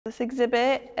This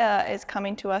exhibit is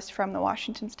coming to us from the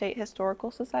Washington State Historical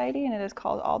Society, and it is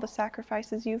called All the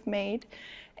Sacrifices You've Made.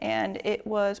 And it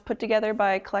was put together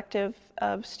by a collective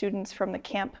of students from the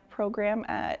camp program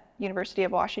at University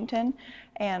of Washington,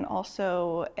 and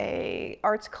also a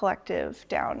arts collective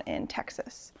down in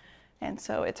Texas. And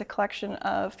so it's a collection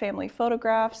of family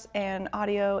photographs and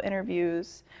audio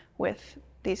interviews with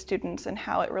these students and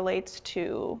how it relates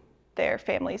to their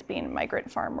families being migrant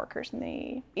farm workers in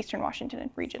the Eastern Washington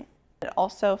region. It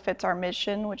also fits our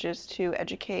mission, which is to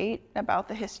educate about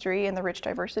the history and the rich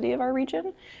diversity of our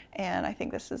region. And I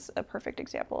think this is a perfect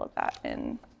example of that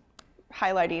in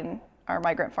highlighting our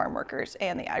migrant farm workers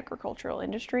and the agricultural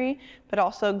industry, but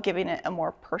also giving it a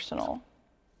more personal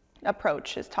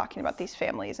approach, is talking about these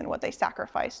families and what they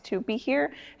sacrificed to be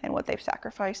here and what they've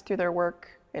sacrificed through their work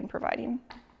in providing.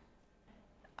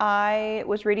 I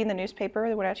was reading the newspaper,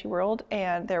 the Wenatchee World,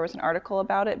 and there was an article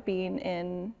about it being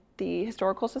in the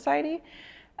Historical Society,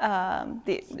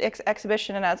 the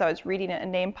exhibition, and as I was reading it, a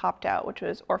name popped out, which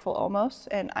was Orful Olmos,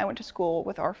 and I went to school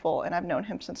with Orful, and I've known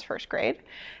him since first grade.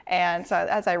 And so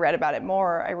as I read about it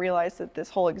more, I realized that this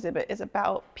whole exhibit is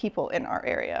about people in our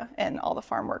area and all the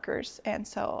farm workers. And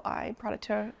so I brought it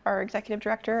to our executive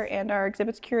director and our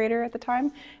exhibits curator at the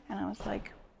time, and I was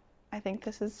like, I think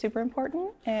this is super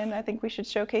important, and I think we should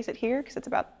showcase it here because it's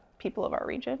about people of our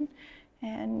region.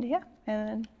 And yeah, and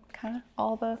then kind of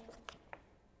all the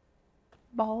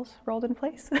balls rolled in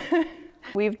place.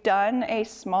 We've done a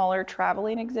smaller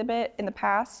traveling exhibit in the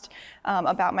past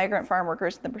about migrant farm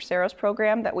workers in the Braceros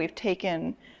program that we've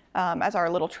taken as our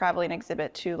little traveling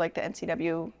exhibit to like the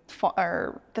NCW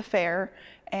or the fair,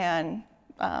 and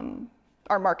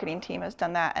our marketing team has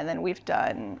done that, and then we've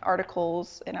done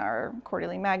articles in our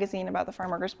quarterly magazine about the farm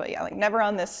workers, but yeah, like never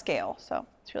on this scale, so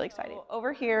it's really exciting.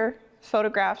 Over here,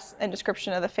 photographs and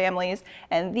description of the families,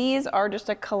 and these are just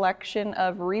a collection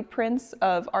of reprints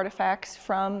of artifacts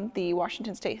from the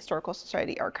Washington State Historical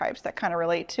Society archives that kind of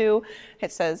relate to,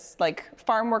 it says like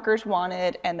farm workers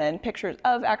wanted, and then pictures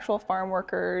of actual farm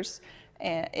workers,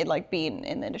 and it like being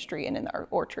in the industry and in the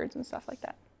orchards and stuff like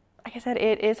that. Like I said,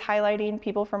 it is highlighting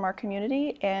people from our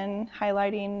community and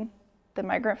highlighting the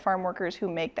migrant farm workers who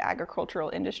make the agricultural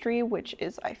industry, which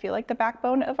is, I feel like, the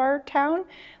backbone of our town.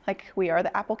 Like, we are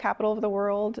the apple capital of the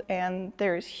world, and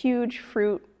there's huge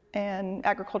fruit and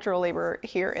agricultural labor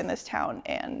here in this town,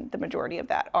 and the majority of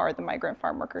that are the migrant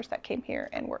farm workers that came here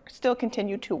and still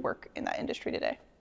continue to work in that industry today.